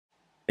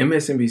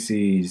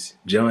MSNBC's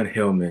John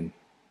Hillman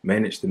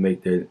managed to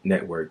make their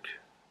network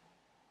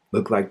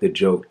look like the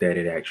joke that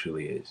it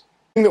actually is.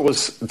 The thing that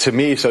was, to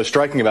me, so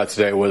striking about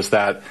today was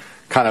that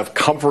kind of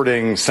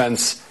comforting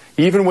sense,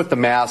 even with the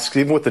masks,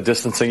 even with the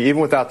distancing,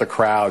 even without the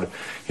crowd,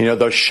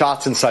 those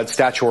shots inside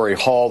Statuary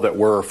Hall that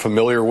we're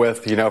familiar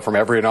with, from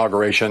every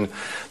inauguration,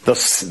 the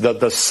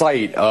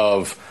sight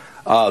of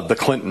the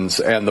Clintons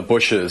and the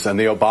Bushes and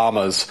the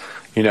Obamas,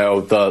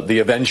 the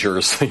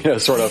Avengers,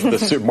 sort of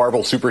the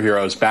Marvel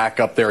superheroes back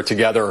up there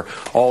together,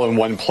 all in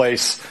one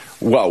place.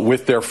 Well,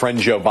 with their friend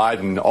Joe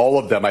Biden, all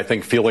of them, I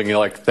think, feeling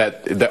like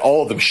that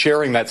all of them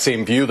sharing that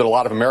same view that a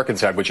lot of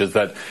Americans had, which is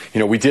that,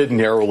 we did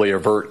narrowly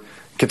avert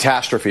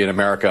catastrophe in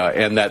America,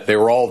 and that they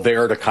were all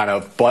there to kind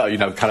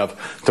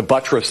of to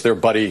buttress their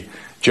buddy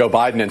Joe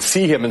Biden and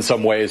see him in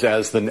some ways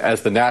as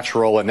the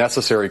natural and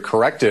necessary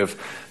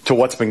corrective to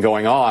what's been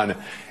going on.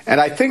 And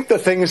I think the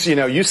things,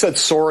 you said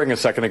soaring a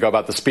second ago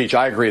about the speech.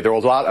 I agree. There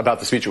was a lot about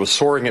the speech. It was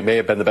soaring. It may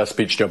have been the best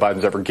speech Joe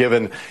Biden's ever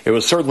given. It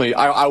was certainly,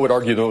 I would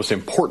argue, the most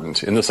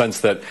important in the sense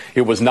that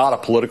it was not a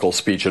political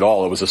speech at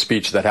all. It was a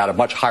speech that had a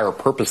much higher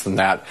purpose than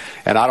that.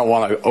 And I don't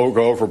want to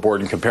go overboard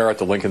and compare it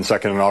to Lincoln's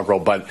second inaugural,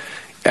 but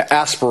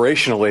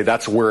aspirationally,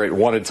 that's where it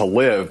wanted to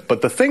live.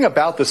 But the thing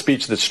about the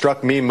speech that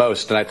struck me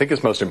most, and I think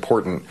is most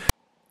important.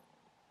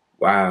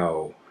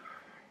 Wow.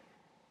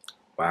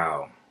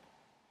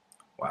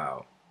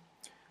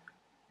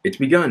 It's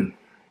begun.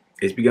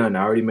 I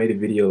already made a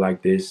video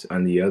like this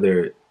on the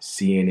other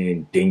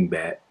CNN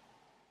dingbat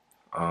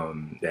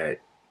that,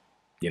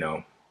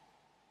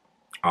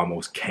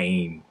 almost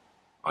came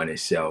on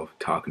itself,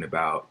 talking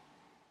about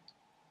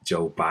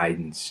Joe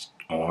Biden's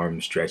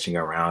arm stretching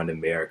around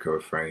America,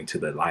 referring to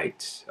the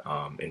lights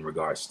in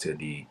regards to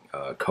the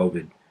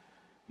COVID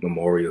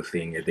memorial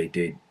thing that they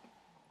did.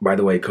 By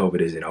the way, COVID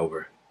isn't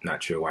over.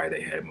 Not sure why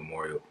they had a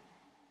memorial.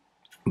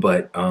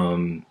 But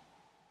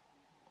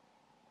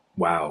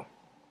wow.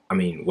 I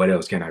mean, what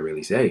else can I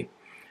really say?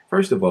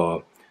 First of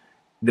all,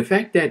 the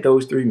fact that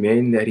those three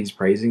men that he's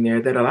praising there,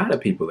 that a lot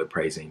of people are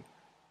praising,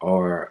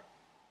 are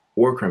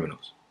war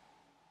criminals.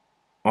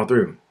 All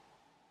three of them.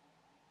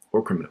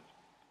 War criminals.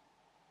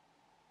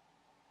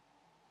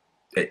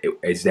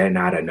 Is that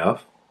not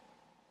enough?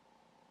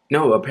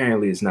 No,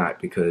 apparently it's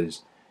not,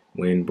 because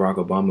when Barack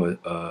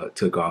Obama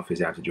took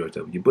office after George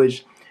W.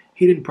 Bush,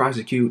 he didn't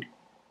prosecute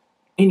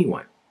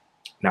anyone.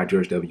 Not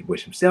George W.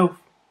 Bush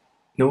himself,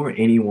 nor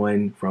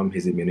anyone from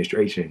his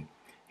administration.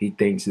 He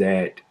thinks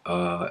that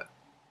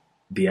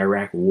the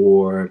Iraq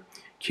War,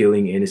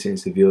 killing innocent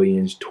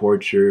civilians,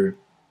 torture,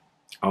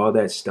 all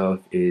that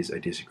stuff is a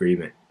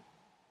disagreement.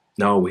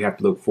 No, we have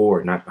to look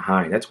forward, not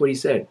behind. That's what he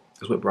said.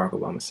 That's what Barack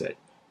Obama said.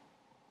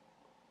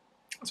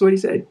 That's what he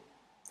said.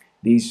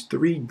 These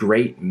three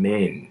great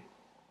men,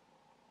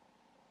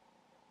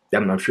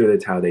 I'm sure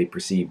that's how they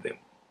perceive them.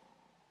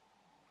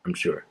 I'm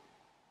sure.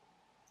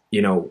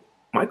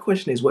 My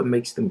question is, what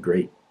makes them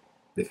great?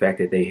 The fact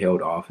that they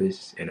held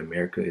office in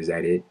America, is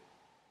that it?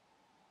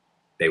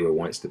 They were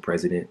once the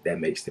president, that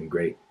makes them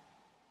great?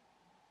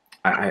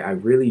 I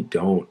really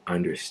don't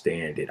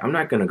understand it. I'm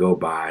not going to go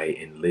by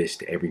and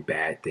list every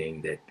bad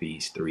thing that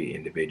these three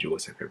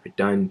individuals have ever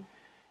done.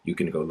 You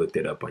can go look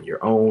that up on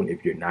your own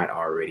if you're not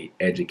already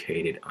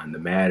educated on the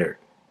matter.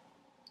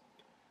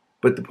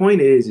 But the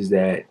point is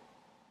that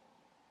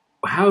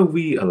how have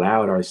we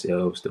allowed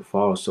ourselves to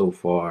fall so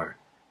far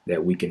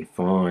that we can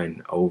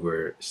fawn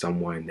over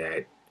someone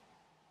that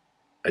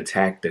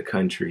attacked a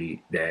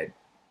country that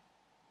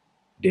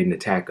didn't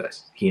attack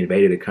us? He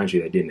invaded a country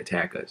that didn't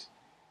attack us.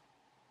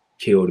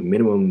 Killed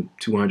minimum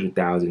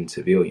 200,000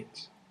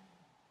 civilians.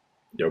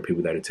 There are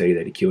people that will tell you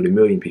that he killed 1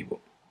 million people.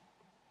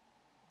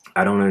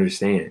 I don't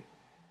understand.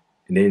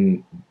 And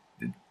then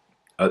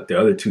the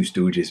other two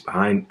stooges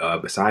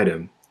beside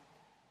him,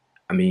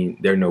 I mean,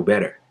 they're no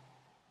better.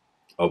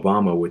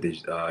 Obama with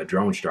his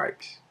drone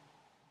strikes.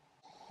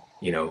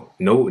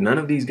 None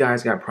of these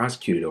guys got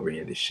prosecuted over any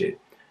of this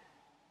shit.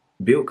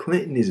 Bill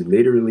Clinton is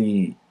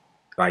literally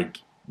like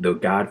the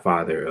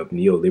godfather of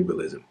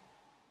neoliberalism.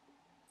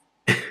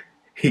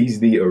 He's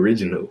the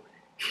original.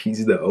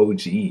 He's the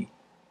OG.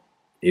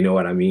 You know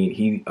what I mean?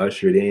 He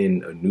ushered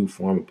in a new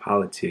form of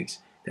politics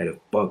that have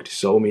fucked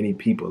so many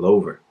people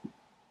over.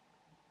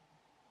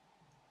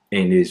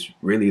 And is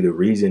really the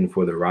reason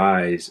for the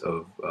rise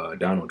of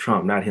Donald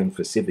Trump. Not him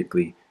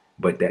specifically,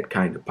 but that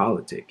kind of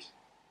politics.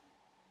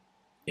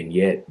 And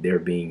yet they're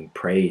being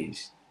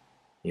praised,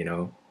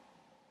 The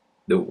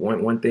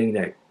one thing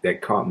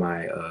that caught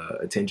my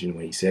attention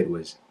when he said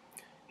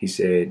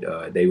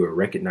they were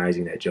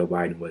recognizing that Joe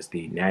Biden was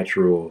the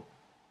natural,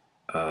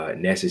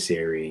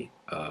 necessary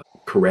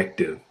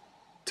corrective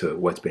to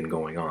what's been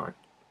going on.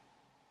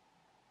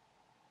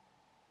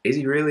 Is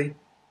he really?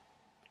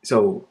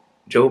 So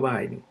Joe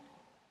Biden.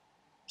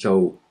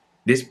 So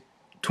this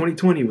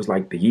 2020 was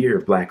like the year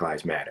of Black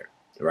Lives Matter,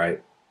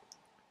 right?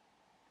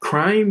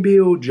 Crime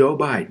bill Joe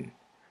Biden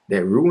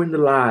that ruined the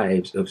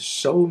lives of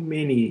so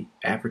many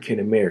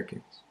African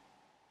Americans.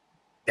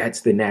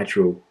 That's the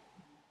natural,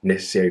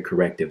 necessary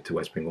corrective to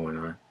what's been going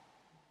on.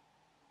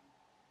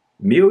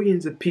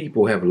 Millions of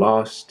people have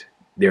lost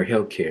their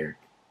health care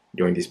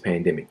during this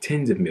pandemic.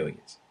 Tens of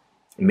millions.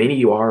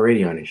 Many are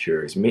already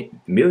uninsured.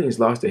 Millions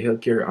lost their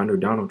health care under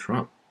Donald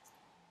Trump.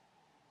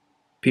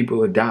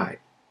 People have died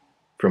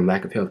from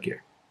lack of health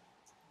care.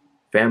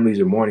 Families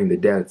are mourning the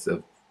deaths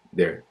of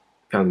their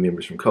family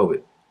members from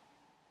COVID.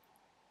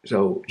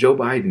 So Joe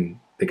Biden,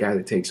 the guy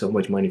that takes so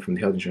much money from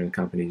the health insurance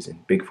companies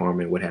and big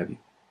pharma and what have you,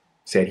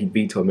 said he'd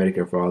veto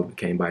Medicare for all if it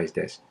came by his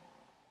desk.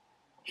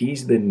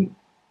 He's the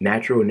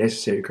natural,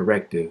 necessary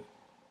corrective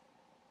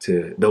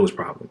to those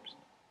problems.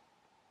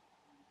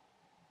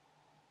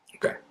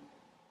 Okay,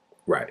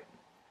 right.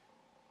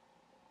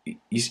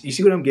 You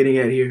see what I'm getting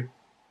at here?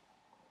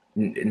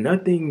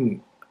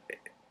 Nothing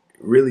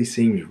really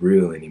seems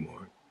real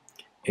anymore.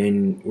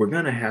 And we're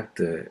going to have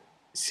to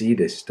see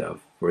this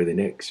stuff for the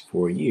next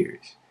 4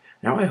 years.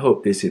 Now, I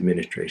hope this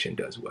administration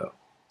does well.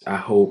 I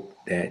hope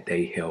that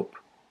they help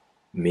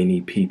many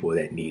people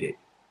that need it.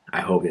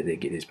 I hope that they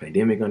get this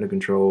pandemic under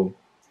control.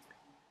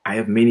 I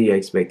have many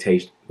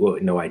expectations. Well,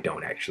 no, I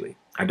don't actually.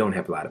 I don't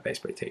have a lot of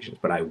expectations,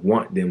 but I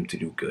want them to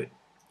do good.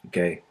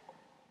 Okay?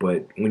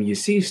 But when you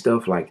see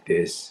stuff like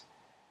this,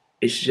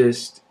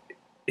 it's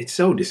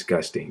so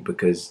disgusting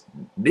because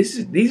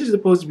these are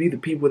supposed to be the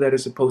people that are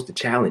supposed to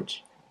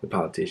challenge the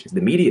politicians,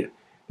 the media.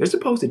 They're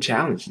supposed to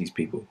challenge these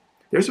people.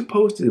 They're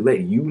supposed to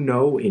let you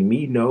know and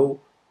me know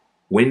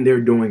when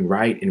they're doing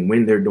right and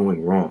when they're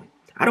doing wrong.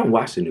 I don't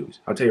watch the news.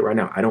 I'll tell you right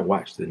now, I don't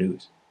watch the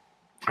news.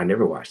 I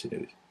never watch the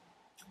news.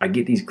 I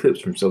get these clips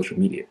from social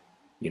media.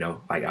 You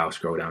know, like I'll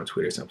scroll down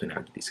Twitter or something.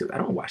 I'll get these clips. I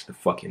don't watch the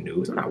fucking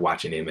news. I'm not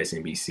watching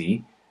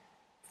MSNBC,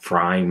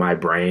 frying my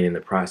brain in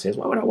the process.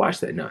 Why would I watch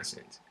that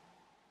nonsense?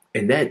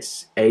 And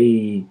that's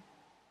a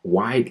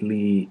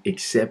widely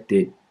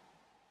accepted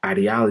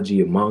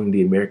ideology among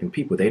the American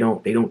people. They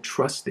don't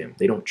trust them.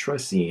 They don't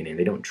trust CNN.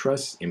 They don't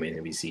trust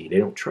MSNBC. They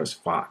don't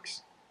trust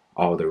Fox.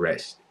 All the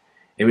rest.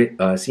 And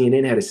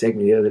CNN had a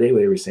segment the other day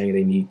where they were saying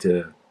they need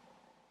to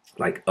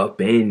like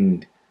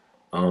upend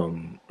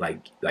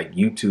like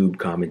YouTube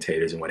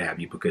commentators and what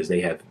have you because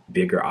they have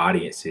bigger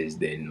audiences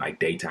than like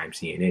daytime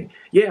CNN.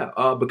 Yeah,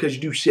 because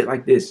you do shit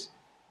like this.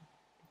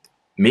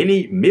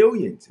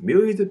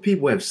 Millions of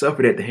people have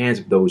suffered at the hands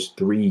of those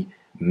three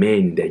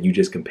men that you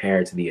just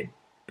compared to the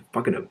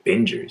fucking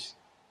Avengers.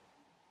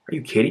 Are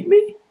you kidding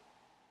me?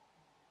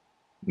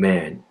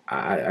 Man,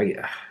 I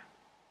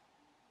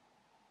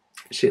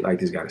shit like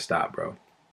this gotta stop, bro.